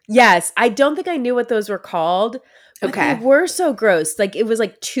disgusting. Yes, I don't think I knew what those were called. But Okay. they were so gross. Like it was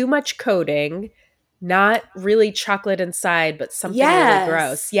like too much coating, not really chocolate inside, but something really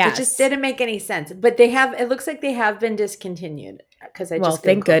gross. Yes. It just didn't make any sense. But they have, it looks like they have been discontinued because I Well, just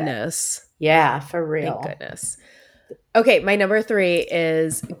thank Googled it. goodness. Yeah, for real. Thank goodness. Okay, my number 3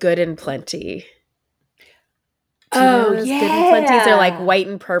 is Good and Plenty. Do you know those Good and Plenties? They're like white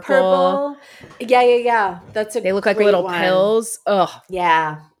and purple. Yeah. That's a They look like great little one. pills. Ugh.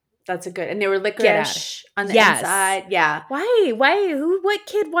 Yeah, that's a good. And they were licorice on the Yes. inside. Yeah. Why? What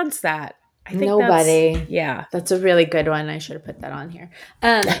kid wants that? I think Nobody. Yeah. That's a really good one. I should have put that on here.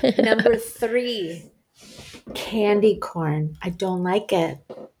 Number 3, candy corn. I don't like it.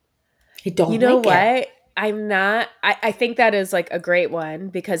 I don't You know like what? it. I'm not. I think that is like a great one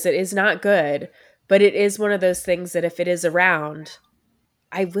because it is not good, but it is one of those things that if it is around,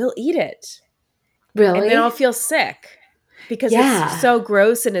 I will eat it. Really? And then I'll feel sick because it's so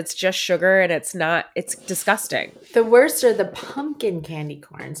gross and it's just sugar and it's disgusting. The worst are the pumpkin candy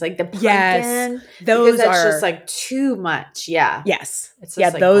corns. Like the pumpkin. Yes. Because that's just like too much. Yeah. Yes. It's just, Yeah,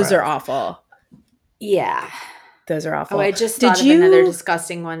 like, those gross. are awful. Yeah. Those are awful. Oh, I just thought of another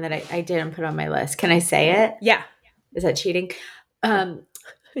disgusting one that I didn't put on my list. Can I say it? Yeah. Is that cheating? You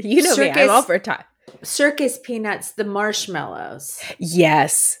know me. I'm all for time. Circus peanuts, the marshmallows.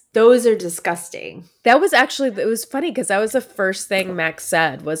 Yes. Those are disgusting. That was actually, it was funny because that was the first thing Max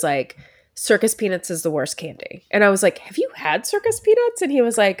said was like, circus peanuts is the worst candy. And I was like, have you had circus peanuts? And he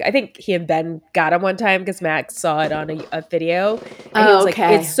was like, I think he and Ben got them one time because Max saw it on a video. And he was like,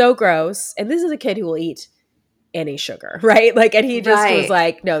 it's so gross. And this is a kid who will eat any sugar, right? Like, and he just was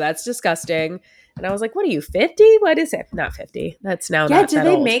like, no, that's disgusting. And I was like, what are you, 50? What is it? Not 50. That's now not do that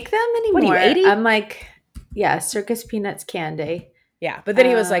they old. make them anymore? What are you, 80? I'm like, yeah, circus peanuts candy. Yeah. But then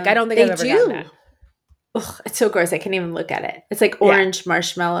he was like, I don't think I've ever gotten that. Ugh, it's so gross. I can't even look at it. It's like orange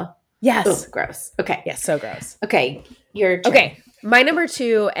marshmallow. Yes. Ugh, gross. Okay. Yes, so gross. Okay. Your turn. Okay. My number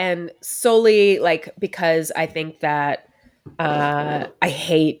 2, and solely like because I think that I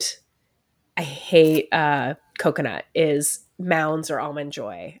hate coconut, is Mounds or Almond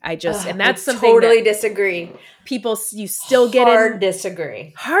Joy. And that's something totally that disagree. people, you still get Hard in.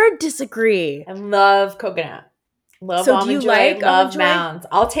 disagree. Hard disagree. I love coconut. Love So do Almond you Joy. like Love Almond Joy? Mounds.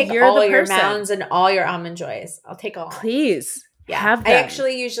 I'll take You're all the your person. Mounds and all your Almond Joys. I'll take all. Please. Yeah. Have them. I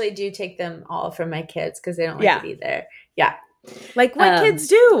actually usually do take them all from my kids because they don't like it either. Yeah. Like what kids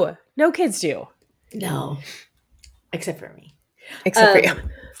do. No kids do. No. Except for me. Except for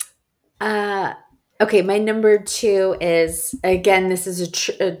you. Okay, my number 2 is, again, this is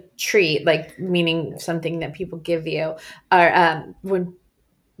a treat, like meaning something that people give you. Remember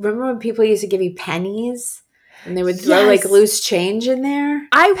when people used to give you pennies and they would throw like loose change in there?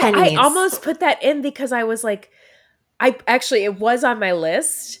 I almost put that in because I was like, it was on my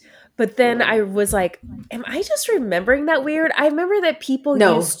list, but then I was like, am I just remembering that weird? I remember that people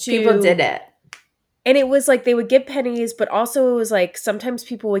people did it. And it was like they would give pennies, but also it was like sometimes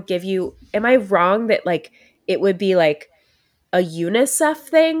people would give you, am I wrong that like it would be like a UNICEF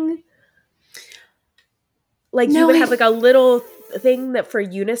thing? Like you would have like a little thing that for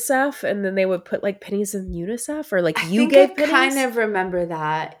UNICEF and then they would put like pennies in UNICEF or like you gave pennies? I kind of remember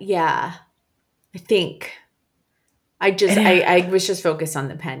that. Yeah. I think. I was just focused on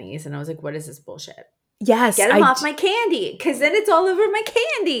the pennies and I was like, what is this bullshit? Yes. Get them off my candy because then it's all over my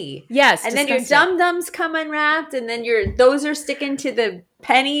candy. Yes. And then your dum-dums come unwrapped and then those are sticking to the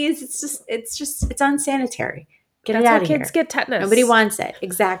pennies. It's unsanitary. Get it out of here. Kids get tetanus. Nobody wants it.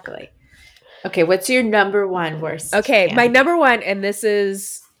 Exactly. Okay. What's your number 1 worst? Okay. candy? My number 1, and this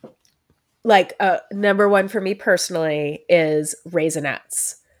is like number 1 for me personally, is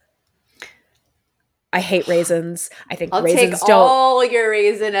Raisinets. I hate raisins. I think raisins take don't. all your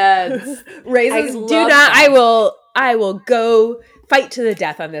Raisinets. Raisins I do love not. them. I will go fight to the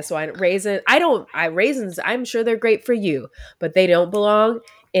death on this one. Raisins, I'm sure they're great for you, but they don't belong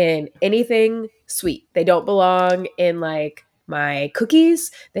in anything sweet. They don't belong in like my cookies.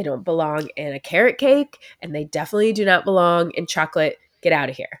 They don't belong in a carrot cake, and they definitely do not belong in chocolate. Get out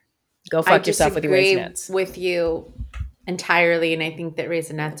of here. Go fuck yourself with your Raisinets. With you entirely, and I think that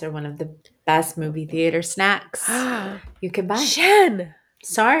Raisinets are one of the best movie theater snacks you can buy. Jen,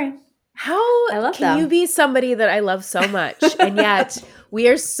 Sorry. how I love can them. you be somebody that I love so much, and yet we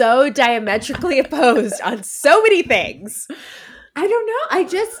are so diametrically opposed on so many things? I don't know.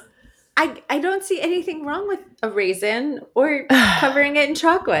 I don't see anything wrong with a raisin or covering it in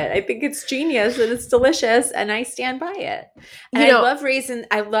chocolate. I think it's genius and it's delicious, and I stand by it. And I love raisin.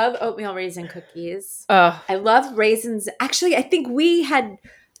 I love oatmeal raisin cookies. I love raisins. Actually, I think we had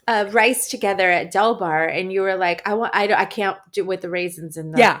rice together at Del Bar, and you were like, I can't do with the raisins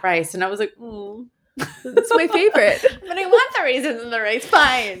in the rice, and I was like, It's my favorite. but I want the raisins in the rice.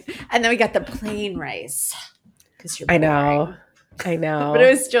 Fine. And then we got the plain rice because you're boring. I know. But it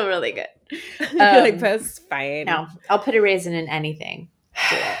was still really good. You're like, that's fine. No, I'll put a raisin in anything.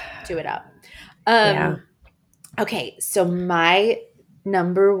 Do it up. Okay, so my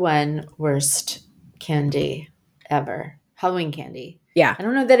number one worst candy ever, Halloween candy. Yeah. I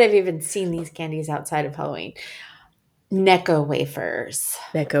don't know that I've even seen these candies outside of Halloween. Necco wafers.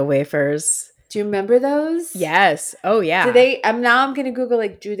 Necco wafers. Do you remember those? Yes. Oh, yeah. Do they? I'm going to Google,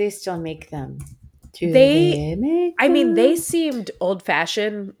 like, do they still make them? They make I mean, them? they seemed old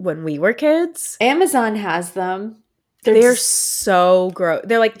fashioned when we were kids. Amazon has them. They're so gross.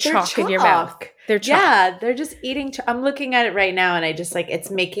 They're like chalk in your mouth. They're chalk. Yeah, they're just eating. I'm looking at it right now, and I just like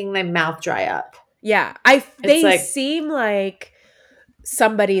it's making my mouth dry up. Yeah, they seem like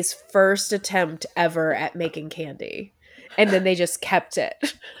somebody's first attempt ever at making candy, and then they just kept it.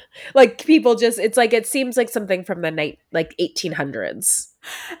 Like people just, it's like it seems like something from the 1800s.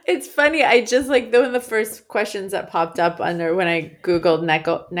 It's funny. I just like one of the first questions that popped up under when I Googled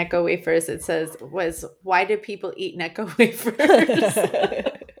Necco wafers. It was why do people eat Necco wafers?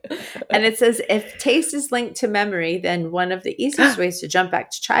 And it says if taste is linked to memory, then one of the easiest ways to jump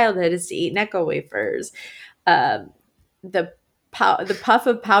back to childhood is to eat Necco wafers. The puff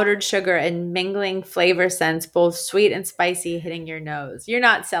of powdered sugar and mingling flavor scents, both sweet and spicy, hitting your nose. You're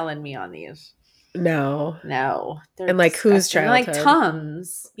not selling me on these. No. They're like disgusting. whose childhood? They're like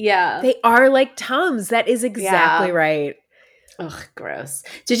Tums. Yeah. They are like Tums. That is exactly right. Ugh, gross.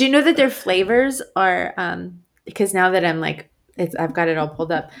 Did you know that their flavors are because now that I'm like I've got it all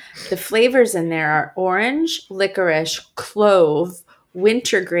pulled up. The flavors in there are orange, licorice, clove,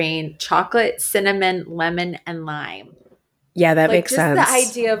 wintergreen, chocolate, cinnamon, lemon, and lime. Yeah, that makes sense. The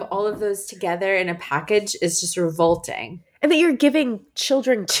idea of all of those together in a package is just revolting. And that you're giving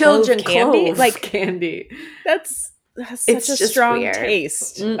children candy, clove like candy. That's such a strong weird.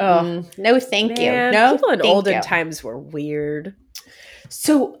 taste. Oh no, thank you. No, people in thank olden you. times were weird.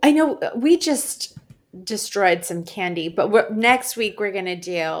 So I know we just destroyed some candy, but next week we're gonna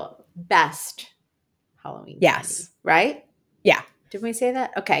do best Halloween. Yes, candy, right? Yeah. Did we say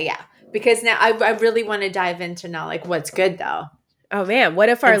that? Okay, yeah. Because now I really want to dive into now, like what's good though. Oh man, what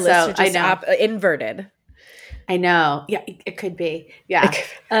if our list are just inverted? I know. Yeah, it could be. Yeah.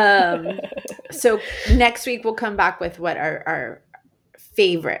 So next week we'll come back with what our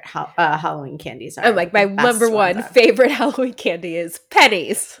favorite Halloween candies are. Oh, like my number one favorite Halloween candy is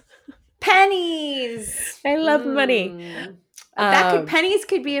pennies. Pennies. I love money. Pennies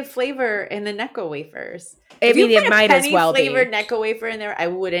could be a flavor in the Necco wafers. I mean, it might as well be. Flavored Necco wafer in there, I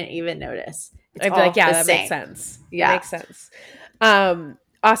wouldn't even notice. I'd be like, yeah, that makes sense. Yeah, that makes sense.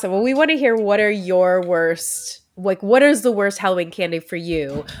 Awesome. Well, we want to hear what are your worst, like, what is the worst Halloween candy for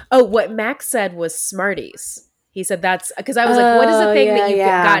you? Oh, what Max said was Smarties. He said that's because I was like, what is the thing that you've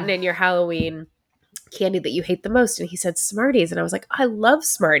gotten in your Halloween candy that you hate the most? And he said Smarties, and I was like, I love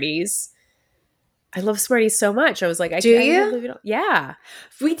Smarties. I love Smarties so much. I was like, do you? Yeah.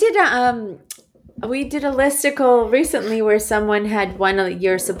 We did a listicle recently where someone had 1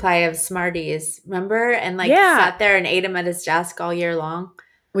 year supply of Smarties, remember? And sat there and ate them at his desk all year long.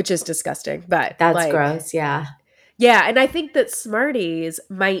 Which is disgusting, but that's gross. Yeah. Yeah. And I think that Smarties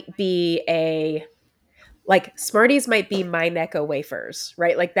might be Smarties might be my Necco wafers,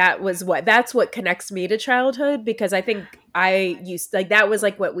 right? Like that's what connects me to childhood, because I think I used that was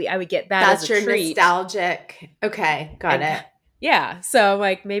like what I would get that as a treat. That's your nostalgic. Okay. Got it. Yeah. So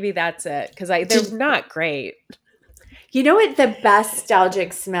like maybe that's it. Because they're not great. You know what the best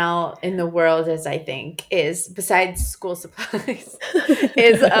nostalgic smell in the world is, I think, is besides school supplies,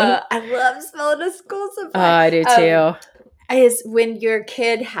 is I love smelling a school supply. Oh, I do too. Is when your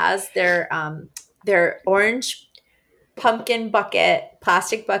kid has their orange pumpkin bucket,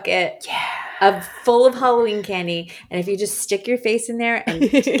 plastic bucket. Yeah. full of Halloween candy. And if you just stick your face in there and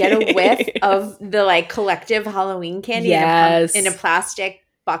get a whiff of the like collective Halloween candy in a plastic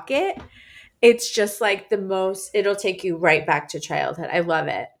bucket, it's just like the most, it'll take you right back to childhood. I love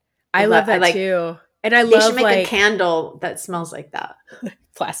it. I love that too. And I they love should make a candle that smells like that.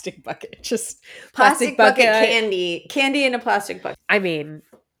 Plastic bucket. Just plastic bucket candy in a plastic bucket. I mean,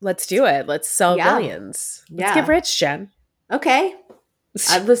 let's do it. Let's sell millions. Let's get rich, Jen. Okay.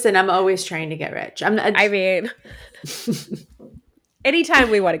 Listen, I'm always trying to get rich. I mean, anytime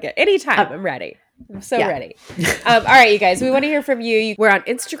we want to get, I'm ready. I'm so ready. All right, you guys, we want to hear from you. We're on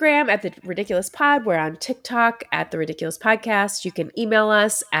Instagram at The Ridiculous Pod. We're on TikTok at The Ridiculous Podcast. You can email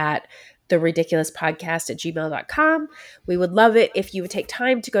us at theridiculouspodcast@gmail.com. We would love it if you would take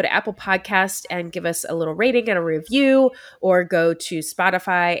time to go to Apple Podcast and give us a little rating and a review, or go to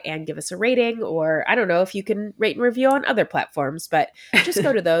Spotify and give us a rating, or I don't know if you can rate and review on other platforms, but just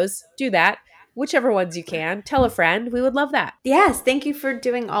go to those, do that. Whichever ones you can. Tell a friend. We would love that. Yes. Thank you for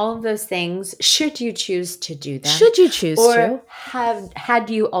doing all of those things. Should you choose to do them. Should you choose to. Had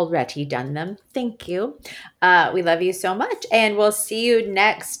you already done them. Thank you. We love you so much. And we'll see you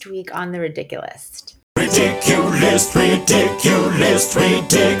next week on The Ridiculous. Ridiculous, ridiculous,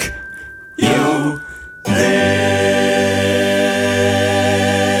 ridic. You there.